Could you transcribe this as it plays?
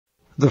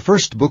The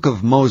first book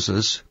of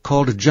Moses,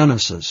 called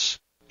Genesis,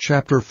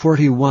 chapter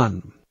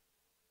 41.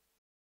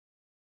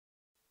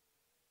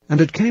 And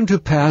it came to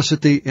pass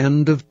at the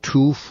end of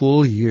 2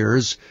 full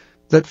years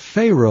that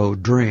Pharaoh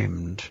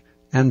dreamed,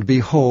 and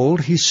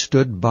behold, he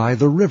stood by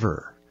the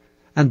river.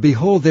 And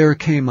behold, there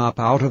came up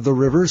out of the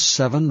river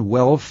 7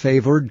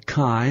 well-favored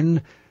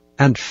kine,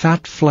 and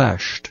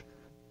fat-fleshed,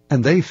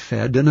 and they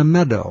fed in a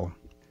meadow.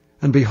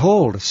 And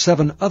behold,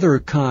 7 other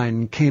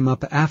kine came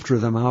up after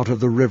them out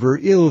of the river,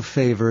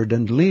 ill-favored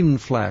and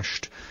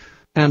lean-fleshed,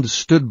 and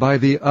stood by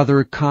the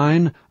other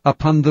kine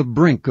upon the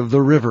brink of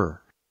the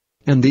river.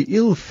 And the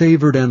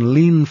ill-favored and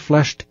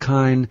lean-fleshed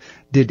kine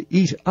did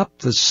eat up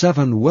the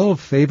 7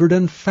 well-favored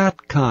and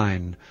fat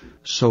kine.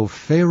 So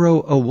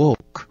Pharaoh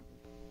awoke.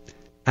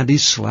 And he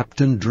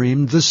slept and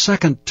dreamed the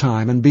second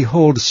time, and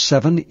behold,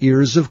 7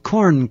 ears of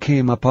corn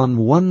came upon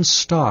one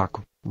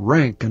stalk,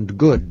 rank and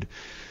good.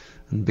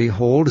 And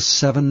behold,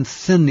 7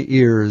 thin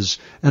ears,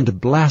 and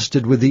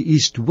blasted with the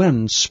east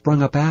wind,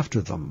 sprung up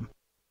after them.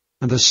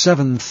 And the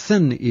 7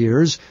 thin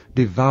ears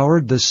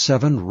devoured the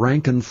 7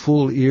 rank and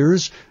full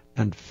ears,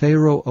 and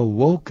Pharaoh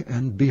awoke,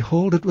 and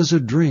behold, it was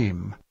a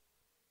dream.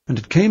 And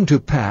it came to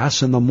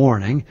pass in the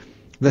morning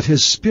that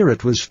his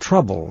spirit was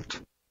troubled.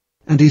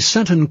 And he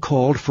sent and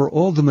called for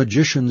all the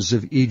magicians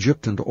of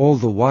Egypt, and all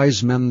the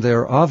wise men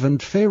thereof,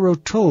 and Pharaoh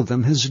told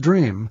them his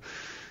dream.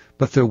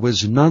 But there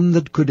was none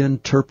that could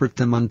interpret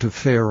them unto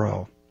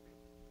Pharaoh.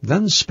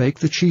 Then spake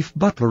the chief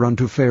butler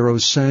unto Pharaoh,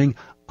 saying,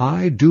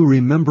 I do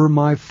remember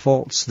my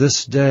faults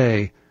this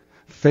day.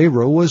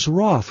 Pharaoh was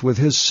wroth with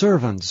his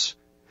servants,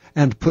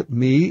 and put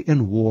me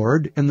in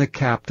ward in the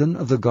captain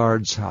of the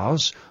guard's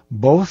house,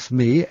 both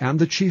me and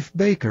the chief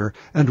baker,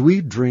 and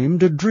we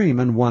dreamed a dream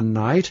in one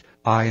night,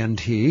 I and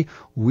he.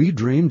 We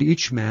dreamed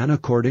each man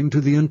according to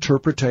the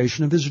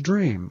interpretation of his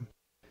dream.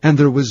 And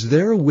there was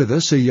there with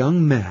us a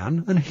young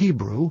man, an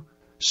Hebrew,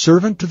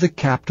 servant to the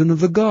captain of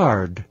the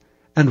guard.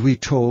 And we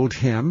told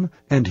him,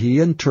 and he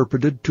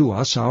interpreted to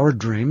us our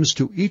dreams,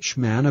 to each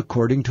man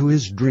according to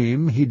his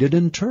dream he did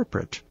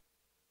interpret.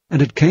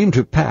 And it came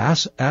to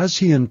pass, as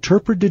he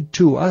interpreted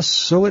to us,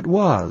 so it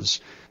was.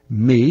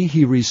 Me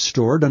he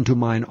restored unto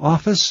mine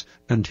office,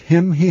 and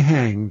him he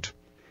hanged.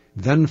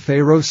 Then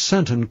Pharaoh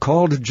sent and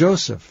called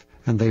Joseph,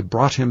 and they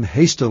brought him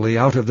hastily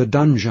out of the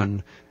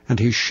dungeon. And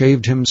he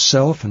shaved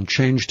himself, and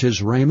changed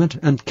his raiment,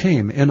 and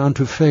came in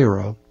unto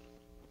Pharaoh.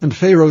 And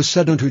Pharaoh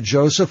said unto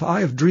Joseph,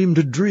 I have dreamed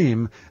a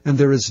dream, and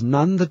there is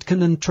none that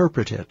can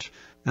interpret it.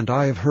 And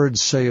I have heard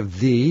say of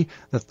thee,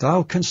 that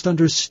thou canst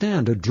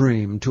understand a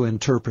dream to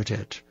interpret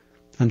it.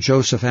 And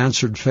Joseph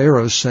answered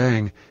Pharaoh,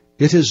 saying,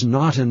 It is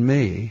not in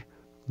me.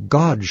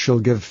 God shall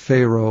give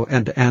Pharaoh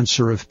an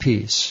answer of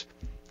peace.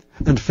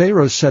 And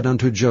Pharaoh said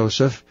unto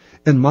Joseph,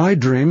 In my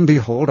dream,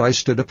 behold, I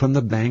stood upon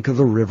the bank of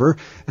the river,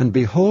 and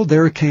behold,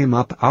 there came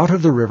up out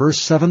of the river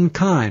 7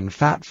 kine,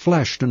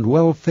 fat-fleshed and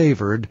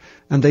well-favored,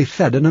 and they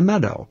fed in a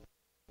meadow.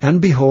 And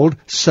behold,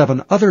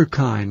 7 other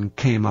kine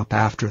came up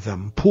after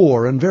them,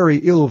 poor and very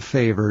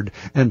ill-favored,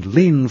 and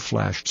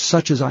lean-fleshed,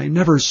 such as I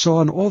never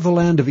saw in all the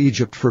land of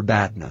Egypt for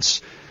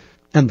badness.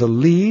 And the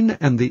lean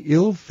and the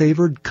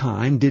ill-favored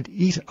kine did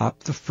eat up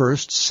the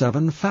first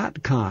 7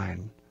 fat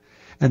kine.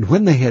 And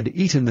when they had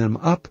eaten them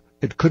up,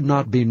 it could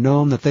not be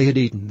known that they had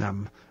eaten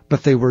them,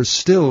 but they were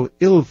still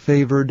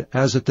ill-favored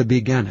as at the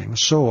beginning.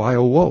 So I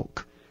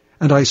awoke.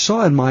 And I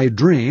saw in my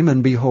dream,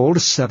 and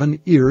behold, 7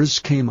 ears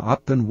came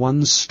up in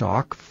one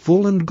stalk,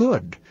 full and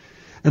good.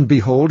 And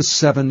behold,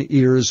 7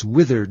 ears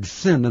withered,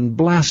 thin, and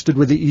blasted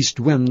with the east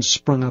wind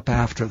sprung up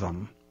after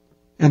them.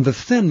 And the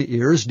thin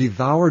ears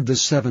devoured the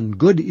 7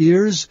 good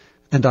ears,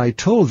 and I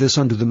told this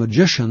unto the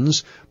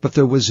magicians, but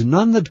there was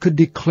none that could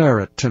declare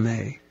it to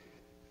me.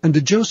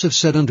 And Joseph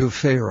said unto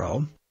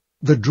Pharaoh,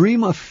 The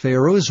dream of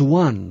Pharaoh is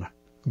one.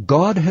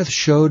 God hath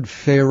showed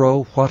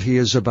Pharaoh what he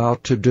is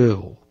about to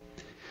do.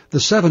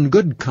 The 7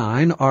 good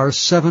kine are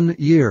 7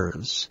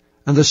 years,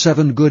 and the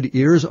 7 good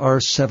ears are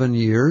 7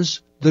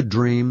 years. The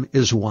dream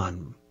is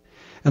one.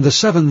 And the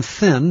 7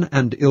 thin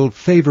and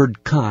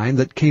ill-favored kine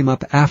that came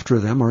up after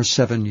them are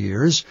 7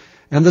 years,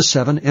 and the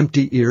 7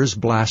 empty ears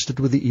blasted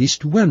with the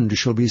east wind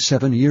shall be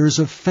 7 years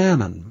of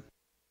famine.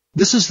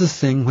 This is the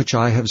thing which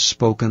I have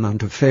spoken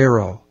unto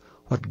Pharaoh.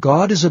 What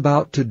God is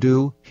about to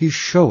do, he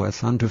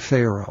showeth unto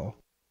Pharaoh.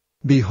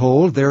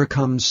 Behold, there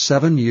come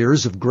 7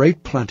 years of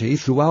great plenty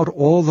throughout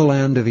all the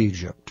land of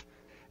Egypt.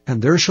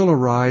 And there shall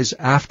arise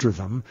after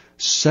them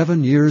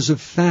 7 years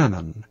of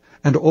famine,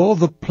 and all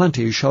the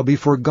plenty shall be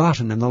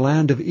forgotten in the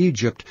land of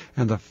Egypt,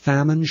 and the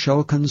famine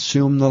shall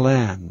consume the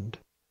land.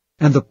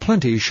 And the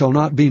plenty shall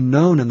not be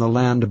known in the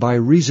land by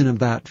reason of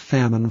that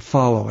famine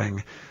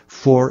following,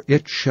 for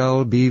it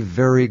shall be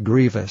very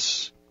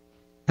grievous.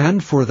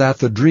 And for that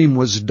the dream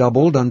was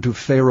doubled unto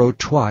Pharaoh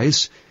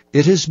twice,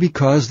 it is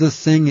because the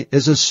thing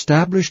is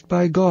established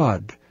by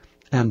God,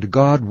 and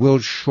God will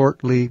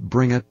shortly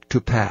bring it to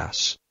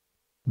pass.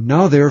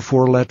 Now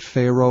therefore let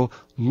Pharaoh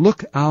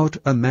look out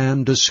a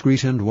man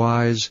discreet and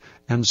wise,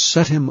 and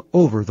set him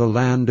over the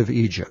land of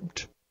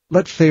Egypt.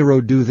 Let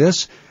Pharaoh do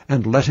this,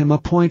 and let him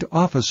appoint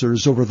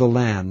officers over the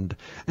land,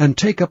 and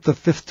take up the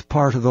 5th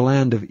part of the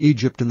land of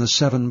Egypt in the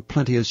 7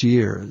 plenteous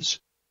years.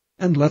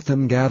 And let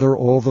them gather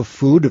all the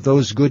food of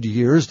those good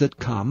years that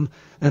come,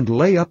 and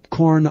lay up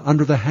corn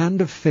under the hand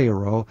of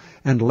Pharaoh,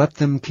 and let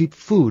them keep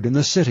food in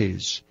the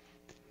cities.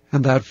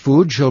 And that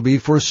food shall be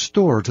for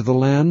store to the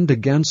land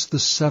against the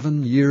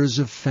 7 years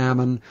of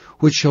famine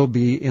which shall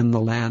be in the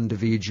land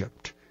of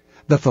Egypt,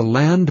 that the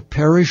land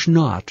perish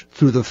not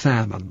through the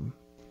famine.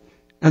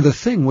 And the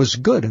thing was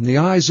good in the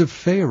eyes of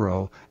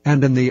Pharaoh,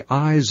 and in the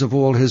eyes of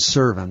all his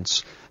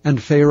servants.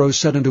 And Pharaoh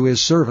said unto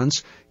his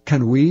servants,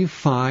 Can we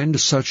find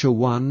such a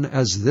one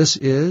as this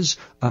is,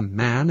 a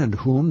man in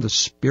whom the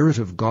Spirit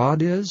of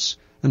God is?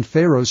 And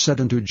Pharaoh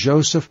said unto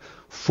Joseph,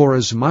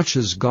 Forasmuch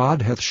as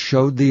God hath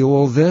showed thee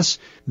all this,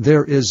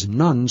 there is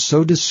none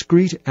so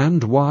discreet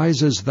and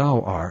wise as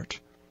thou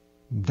art.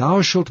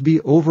 Thou shalt be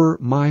over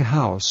my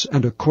house,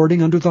 and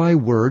according unto thy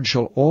word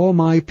shall all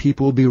my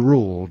people be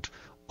ruled.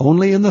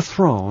 Only in the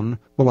throne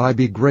will I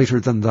be greater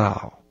than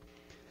thou.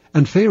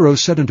 And Pharaoh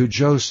said unto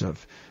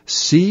Joseph,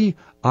 See,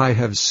 I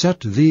have set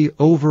thee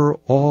over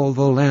all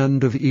the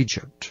land of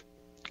Egypt.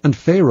 And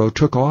Pharaoh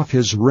took off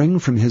his ring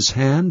from his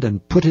hand,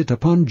 and put it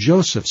upon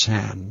Joseph's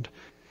hand,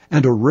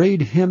 and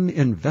arrayed him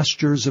in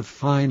vestures of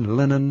fine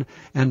linen,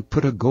 and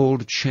put a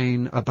gold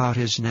chain about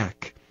his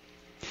neck.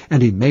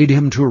 And he made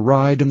him to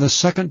ride in the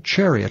 2nd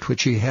chariot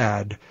which he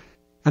had.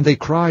 And they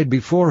cried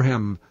before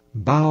him,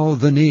 Bow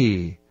the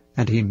knee.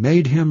 And he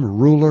made him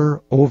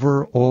ruler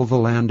over all the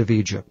land of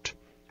Egypt.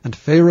 And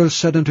Pharaoh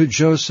said unto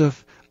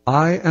Joseph,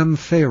 I am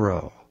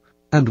Pharaoh,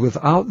 and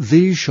without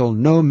thee shall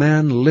no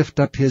man lift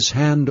up his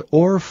hand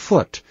or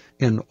foot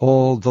in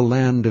all the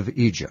land of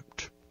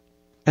Egypt.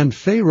 And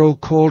Pharaoh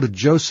called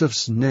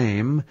Joseph's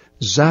name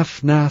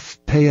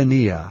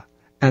Zaphnath-Paaneah,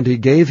 and he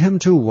gave him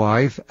to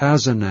wife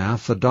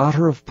Asenath, the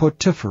daughter of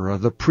Potiphera,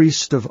 the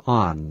priest of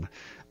On.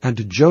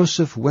 And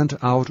Joseph went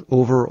out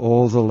over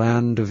all the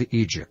land of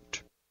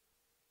Egypt.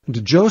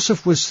 And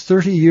Joseph was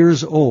 30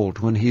 years old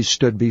when he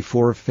stood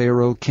before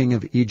Pharaoh king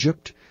of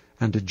Egypt.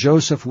 And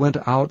Joseph went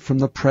out from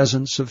the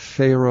presence of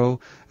Pharaoh,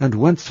 and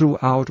went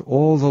throughout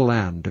all the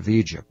land of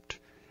Egypt.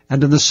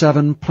 And in the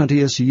 7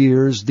 plenteous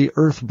years the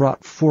earth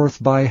brought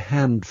forth by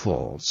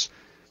handfuls.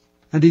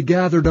 And he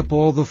gathered up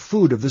all the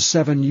food of the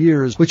 7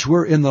 years which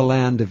were in the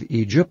land of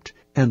Egypt,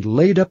 and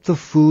laid up the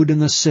food in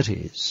the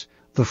cities.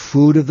 The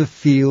food of the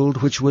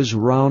field which was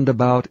round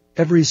about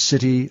every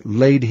city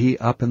laid he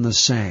up in the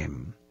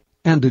same.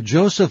 And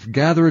Joseph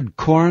gathered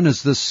corn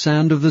as the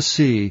sand of the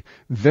sea,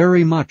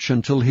 very much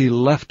until he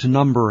left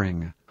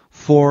numbering,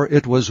 for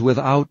it was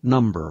without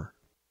number.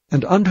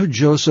 And unto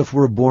Joseph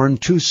were born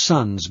 2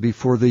 sons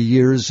before the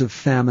years of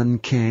famine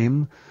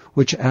came,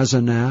 which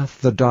Asenath,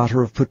 the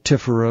daughter of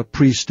Potiphera,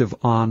 priest of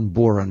On,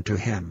 bore unto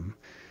him.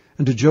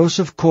 And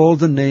Joseph called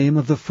the name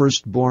of the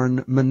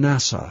firstborn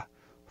Manasseh,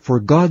 for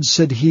God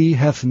said, He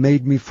hath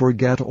made me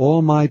forget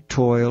all my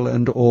toil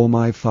and all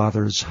my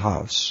father's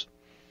house.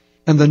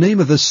 And the name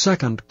of the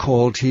second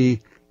called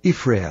he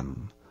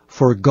Ephraim,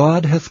 for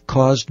God hath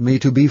caused me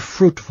to be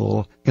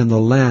fruitful in the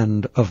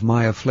land of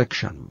my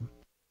affliction.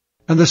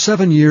 And the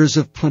 7 years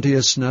of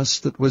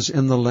plenteousness that was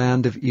in the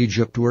land of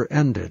Egypt were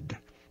ended,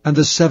 and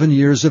the 7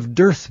 years of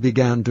dearth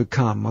began to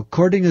come,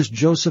 according as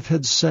Joseph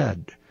had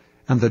said.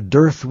 And the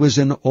dearth was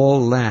in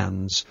all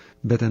lands,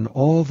 but in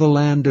all the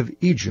land of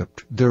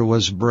Egypt there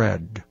was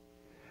bread.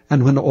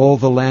 And when all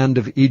the land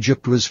of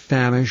Egypt was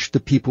famished, the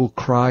people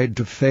cried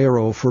to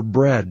Pharaoh for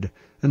bread.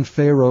 And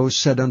Pharaoh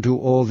said unto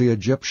all the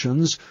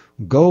Egyptians,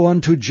 Go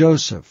unto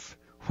Joseph,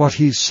 what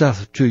he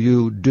saith to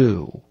you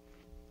do.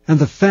 And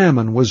the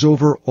famine was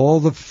over all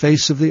the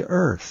face of the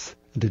earth.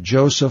 And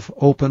Joseph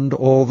opened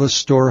all the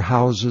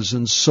storehouses,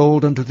 and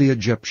sold unto the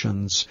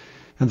Egyptians.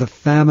 And the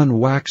famine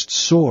waxed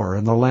sore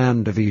in the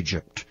land of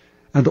Egypt.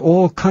 And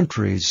all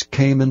countries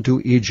came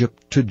into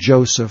Egypt to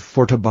Joseph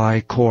for to buy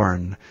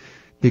corn,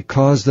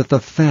 because that the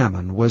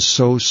famine was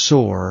so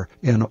sore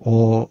in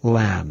all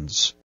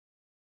lands.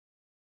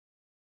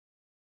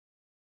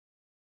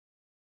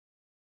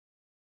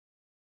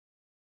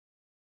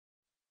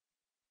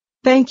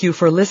 Thank you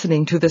for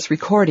listening to this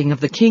recording of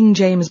the King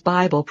James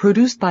Bible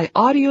produced by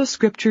Audio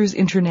Scriptures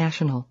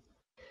International.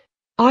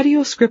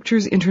 Audio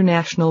Scriptures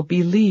International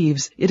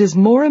believes it is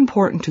more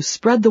important to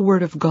spread the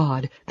Word of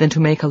God than to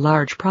make a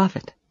large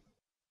profit.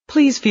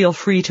 Please feel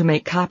free to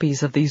make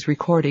copies of these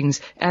recordings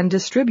and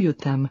distribute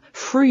them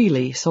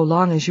freely so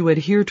long as you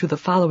adhere to the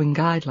following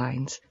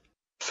guidelines.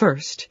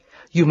 First,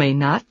 you may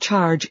not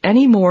charge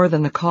any more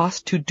than the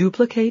cost to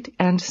duplicate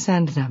and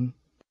send them.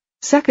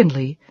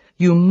 Secondly,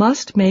 you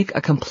must make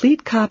a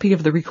complete copy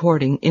of the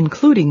recording,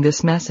 including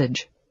this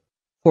message.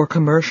 For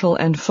commercial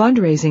and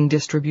fundraising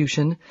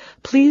distribution,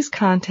 please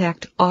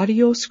contact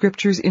Audio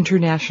Scriptures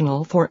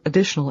International for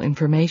additional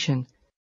information.